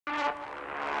What's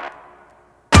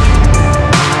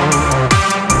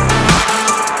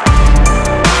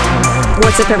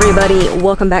up everybody,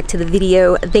 welcome back to the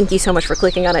video. Thank you so much for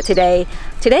clicking on it today.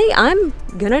 Today I'm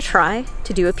gonna try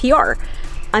to do a PR.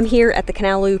 I'm here at the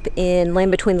Canal Loop in Land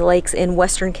Between the Lakes in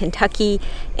Western Kentucky,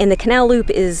 and the Canal Loop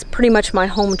is pretty much my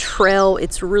home trail.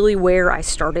 It's really where I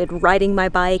started riding my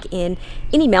bike, and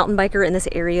any mountain biker in this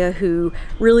area who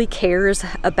really cares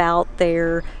about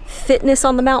their fitness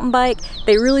on the mountain bike,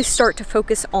 they really start to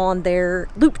focus on their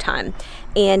loop time.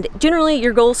 And generally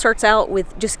your goal starts out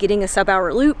with just getting a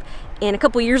sub-hour loop. And a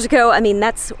couple years ago, I mean,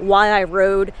 that's why I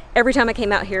rode. Every time I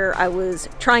came out here, I was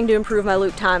trying to improve my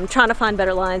loop time, trying to find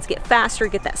better lines, get faster,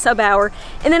 get that sub-hour.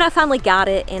 And then I finally got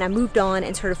it, and I moved on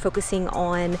and started focusing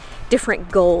on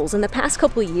different goals. In the past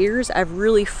couple of years, I've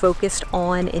really focused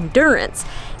on endurance,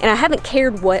 and I haven't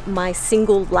cared what my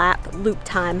single lap loop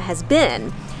time has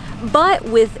been. But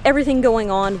with everything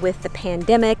going on with the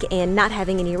pandemic and not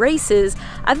having any races,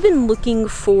 I've been looking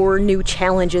for new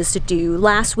challenges to do.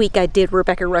 Last week I did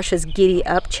Rebecca Rush's Giddy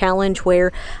Up challenge,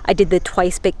 where I did the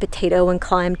twice baked potato and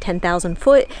climbed 10,000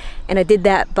 foot, and I did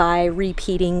that by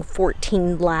repeating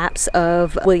 14 laps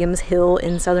of Williams Hill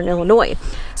in Southern Illinois.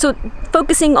 So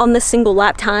focusing on the single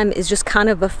lap time is just kind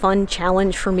of a fun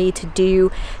challenge for me to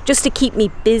do, just to keep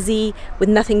me busy with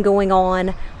nothing going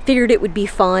on. Figured it would be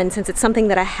fun since it's something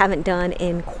that I haven't done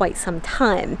in quite some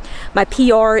time. My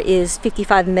PR is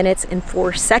 55 minutes and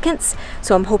 4 seconds,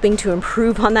 so I'm hoping to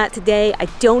improve on that today. I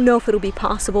don't know if it'll be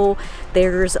possible.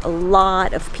 There's a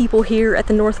lot of people here at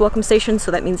the North Welcome Station,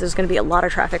 so that means there's gonna be a lot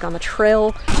of traffic on the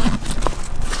trail.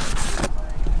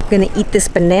 I'm gonna eat this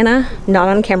banana, not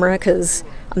on camera because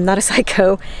I'm not a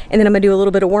psycho, and then I'm gonna do a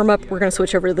little bit of warm up. We're gonna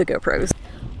switch over to the GoPros.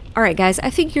 Alright guys,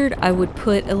 I figured I would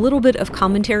put a little bit of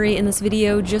commentary in this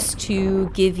video just to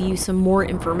give you some more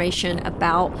information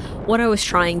about what I was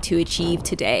trying to achieve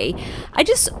today. I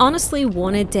just honestly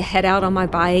wanted to head out on my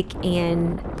bike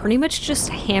and pretty much just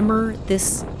hammer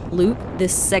this loop,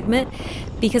 this segment,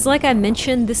 because like I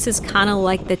mentioned, this is kind of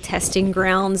like the testing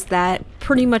grounds that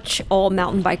pretty much all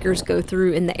mountain bikers go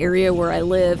through in the area where I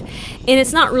live. And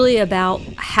it's not really about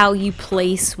how you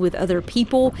place with other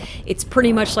people. It's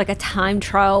pretty much like a time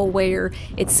trial where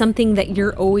it's something that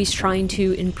you're always trying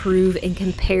to improve and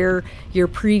compare your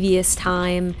previous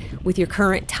time with your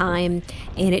current time,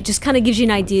 and it just kind of gives you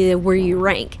an idea where you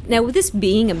rank. Now with this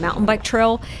being a mountain bike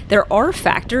trail, there are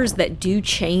factors that do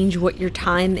change what your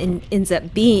time ends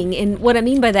up being, and what I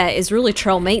mean by that is really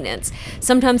trail maintenance.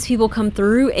 Sometimes people come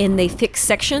through and they fix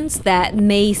sections that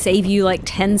may save you like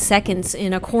 10 seconds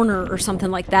in a corner or something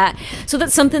like that. So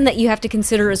that's something that you have to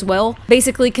consider as well.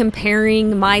 Basically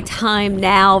comparing my time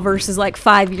now versus like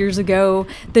 5 years ago,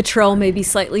 the trail may be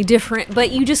slightly different,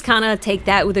 but you just kind of take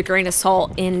that with a grain of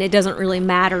salt and it doesn't really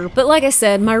matter. But like I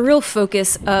said, my real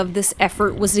focus of this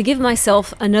effort was to give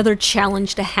myself another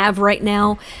challenge to have right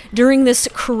now during this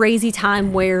crazy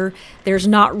time where there's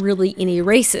not really any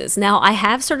races. Now, I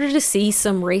have started to see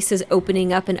some races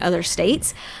opening up in other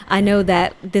states. I know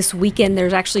that this weekend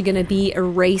there's actually going to be a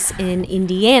race in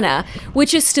Indiana,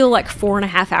 which is still like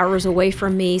 4.5 hours away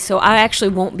from me, so I actually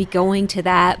won't be going to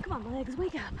that. Come on, legs,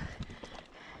 wake up.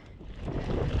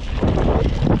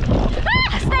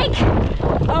 Ah, snake!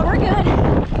 Oh, we're good.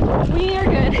 We are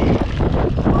good.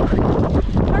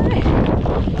 All right.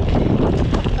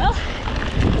 Well,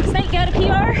 snake got a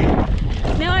PR.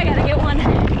 Now I gotta get one.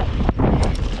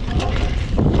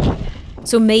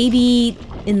 So maybe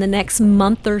in the next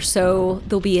month or so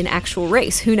there'll be an actual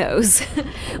race, who knows.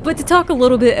 But to talk a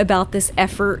little bit about this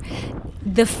effort,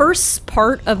 the first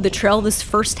part of the trail, this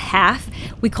first half,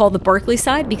 we call the Barkley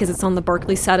side because it's on the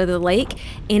Barkley side of the lake.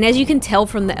 And as you can tell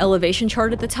from the elevation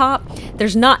chart at the top,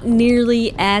 there's not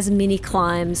nearly as many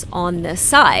climbs on this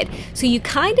side. So you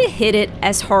kind of hit it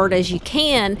as hard as you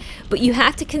can, but you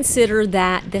have to consider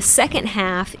that the second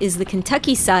half is the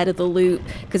Kentucky side of the loop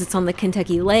because it's on the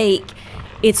Kentucky Lake.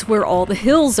 It's where all the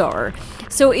hills are.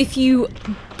 So if you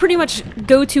pretty much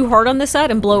go too hard on this side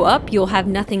and blow up, you'll have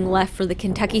nothing left for the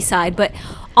Kentucky side. But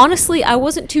honestly, I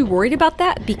wasn't too worried about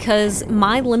that because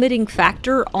my limiting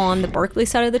factor on the Barkley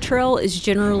side of the trail is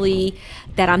generally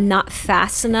that I'm not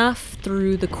fast enough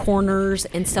through the corners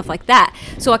and stuff like that.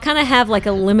 So I kind of have like a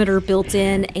limiter built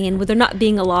in, and with there not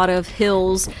being a lot of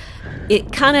hills,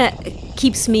 it kind of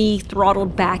keeps me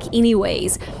throttled back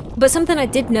anyways. But something I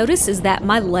did notice is that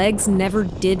my legs never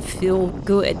did feel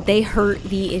good. They hurt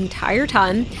the entire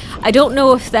time. I don't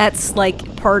know if that's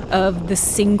like part of the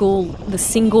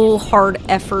single hard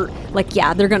effort. Like,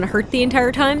 yeah, they're gonna hurt the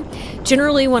entire time.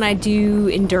 Generally when I do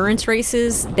endurance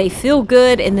races, they feel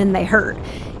good and then they hurt.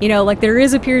 You know, like there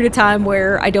is a period of time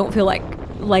where I don't feel like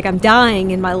like I'm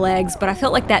dying in my legs, but I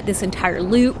felt like that this entire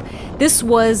loop. This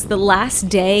was the last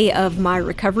day of my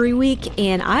recovery week,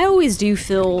 and I always do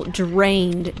feel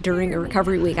drained during a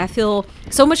recovery week. I feel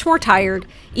so much more tired,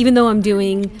 even though I'm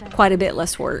doing quite a bit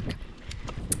less work.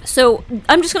 So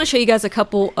I'm just going to show you guys a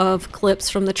couple of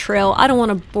clips from the trail. I don't want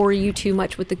to bore you too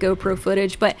much with the GoPro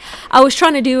footage, but I was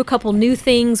trying to do a couple new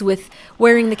things with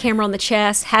wearing the camera on the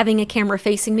chest, having a camera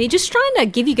facing me, just trying to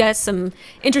give you guys some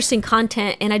interesting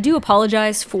content. And I do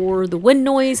apologize for the wind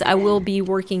noise. I will be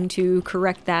working to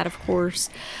correct that, of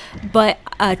course. But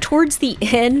towards the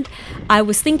end, I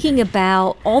was thinking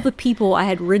about all the people I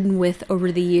had ridden with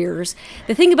over the years.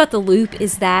 The thing about the loop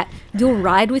is that you'll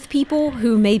ride with people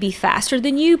who may be faster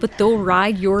than you, but they'll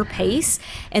ride your pace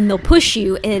and they'll push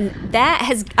you. And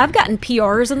I've gotten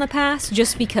PRs in the past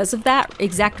just because of that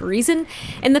exact reason.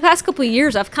 In the past couple of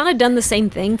years, I've kind of done the same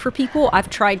thing for people. I've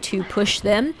tried to push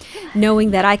them,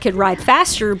 knowing that I could ride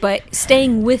faster, but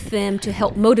staying with them to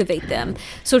help motivate them.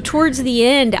 So towards the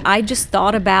end, I just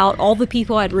thought about all the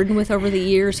people I'd ridden with over the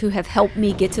years who have helped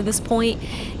me get to this point.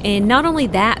 And not only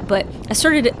that, but I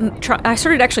started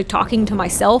actually talking to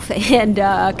myself and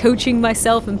coaching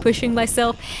myself and pushing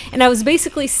myself. And I was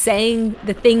basically saying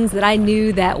the things that I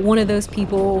knew that one of those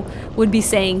people would be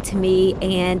saying to me.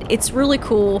 And it's really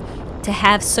cool to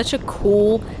have such a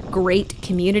cool, great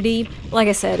community. Like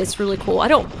I said, it's really cool. I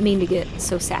don't mean to get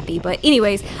so sappy, but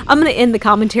anyways, I'm going to end the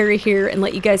commentary here and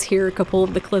let you guys hear a couple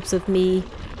of the clips of me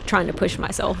trying to push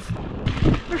myself.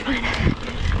 We're fine.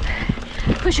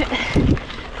 Push it.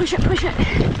 Push it, push it.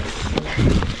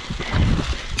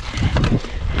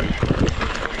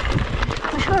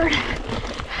 Push hard.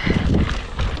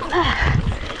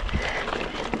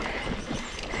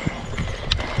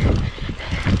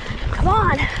 Come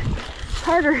on.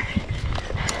 Harder.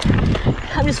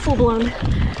 I'm just full blown.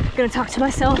 Gonna talk to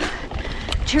myself,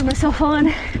 cheer myself on.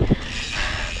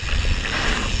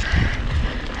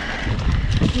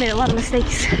 Made a lot of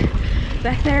mistakes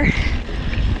back there.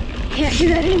 Can't do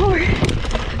that anymore.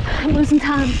 I'm losing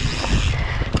time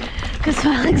because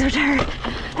my legs are tired.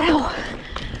 Ow.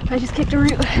 I just kicked a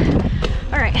root.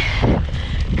 All right,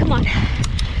 come on.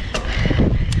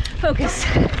 Focus.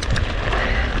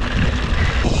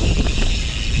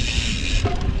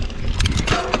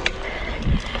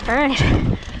 All right,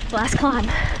 last climb.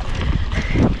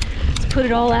 Let's put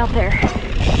it all out there.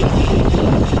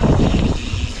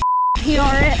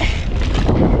 PR it.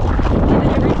 Give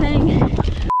it everything.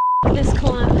 This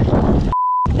climb.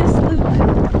 This loop.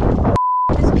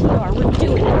 This PR. We're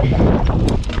doing it.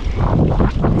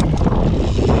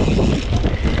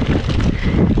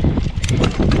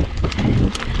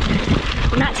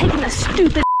 We're not taking a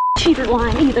stupid cheater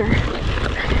line either.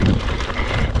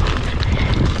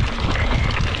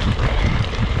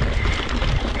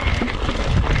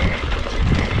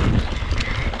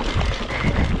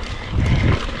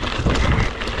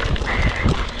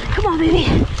 Baby,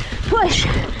 push,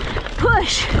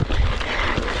 push.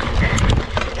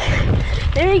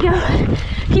 There you go.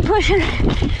 Keep pushing.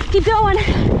 Keep going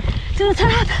to the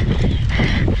top.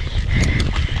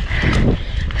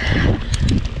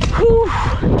 Whew.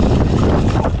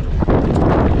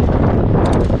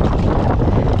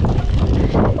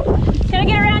 Can I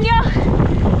get around you?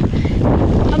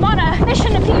 I'm on a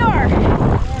mission to PR.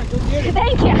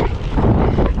 Thank you.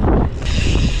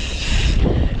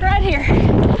 Right here.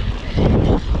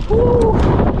 Woo.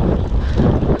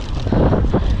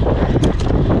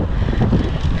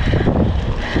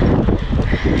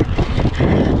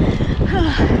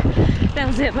 That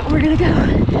was it, but we're gonna go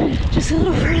just a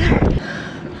little further.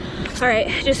 All right,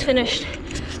 just finished.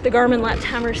 The Garmin lap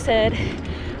timer said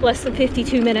less than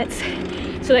 52 minutes,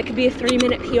 so that could be a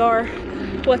 3-minute PR.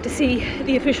 We'll have to see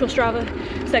the official Strava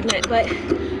segment, but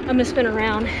I'm gonna spin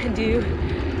around and do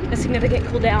a significant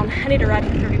cool down. I need to ride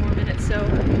for 30 more minutes, so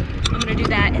I'm gonna do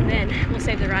that and then we'll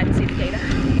save the ride and see the data.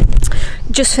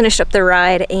 Just finished up the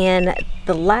ride and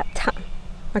the lap time,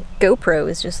 my GoPro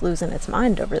is just losing its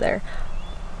mind over there.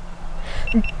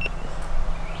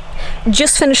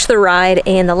 Just finished the ride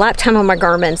and the lap time on my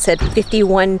Garmin said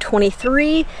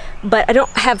 51:23, but I don't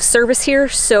have service here,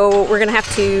 so we're gonna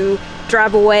have to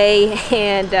drive away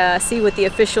and see what the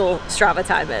official Strava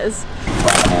time is.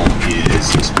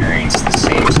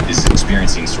 Is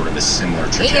experiencing sort of a similar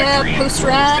trajectory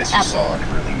post-ride as you saw in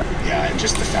early. Yeah, and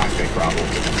just the fact that Gravel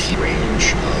with a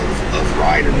range of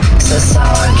riders.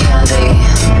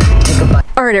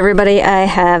 Alright everybody, I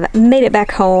have made it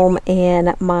back home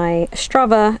and my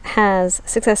Strava has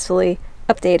successfully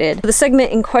updated. The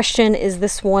segment in question is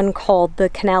this one called the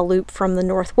Canal Loop from the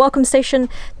North Welcome Station.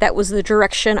 That was the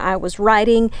direction I was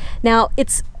riding. Now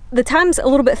it's the time's a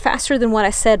little bit faster than what I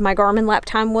said my Garmin lap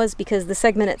time was, because the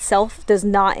segment itself does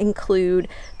not include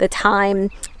the time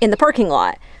in the parking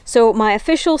lot. So my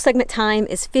official segment time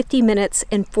is 50 minutes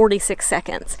and 46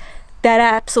 seconds. That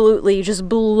absolutely just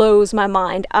blows my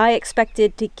mind. I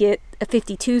expected to get a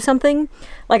 52 something.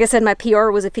 Like I said, my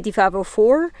PR was a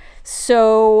 55:04.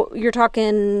 So you're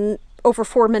talking over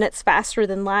 4 minutes faster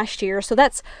than last year. So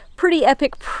that's pretty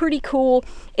epic, pretty cool.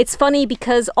 It's funny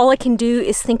because all I can do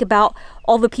is think about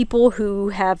all the people who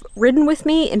have ridden with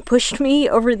me and pushed me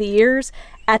over the years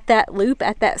at that loop,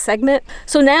 at that segment.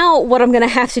 So now what I'm gonna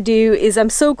have to do is, I'm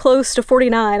so close to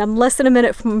 49, I'm less than a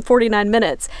minute from 49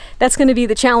 minutes. That's gonna be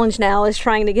the challenge now, is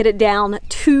trying to get it down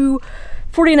to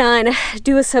 49,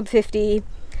 do a sub 50.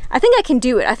 I think I can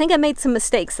do it. I think I made some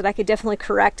mistakes that I could definitely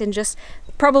correct, and just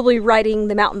probably riding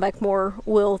the mountain bike more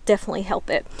will definitely help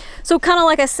it. So kind of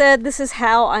like I said, this is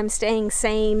how I'm staying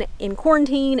sane in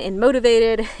quarantine and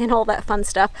motivated and all that fun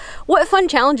stuff. What fun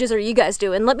challenges are you guys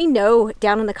doing? Let me know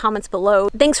down in the comments below.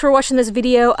 Thanks for watching this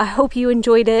video. I hope you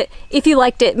enjoyed it. If you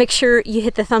liked it, make sure you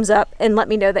hit the thumbs up and let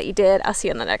me know that you did. I'll see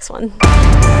you on the next one.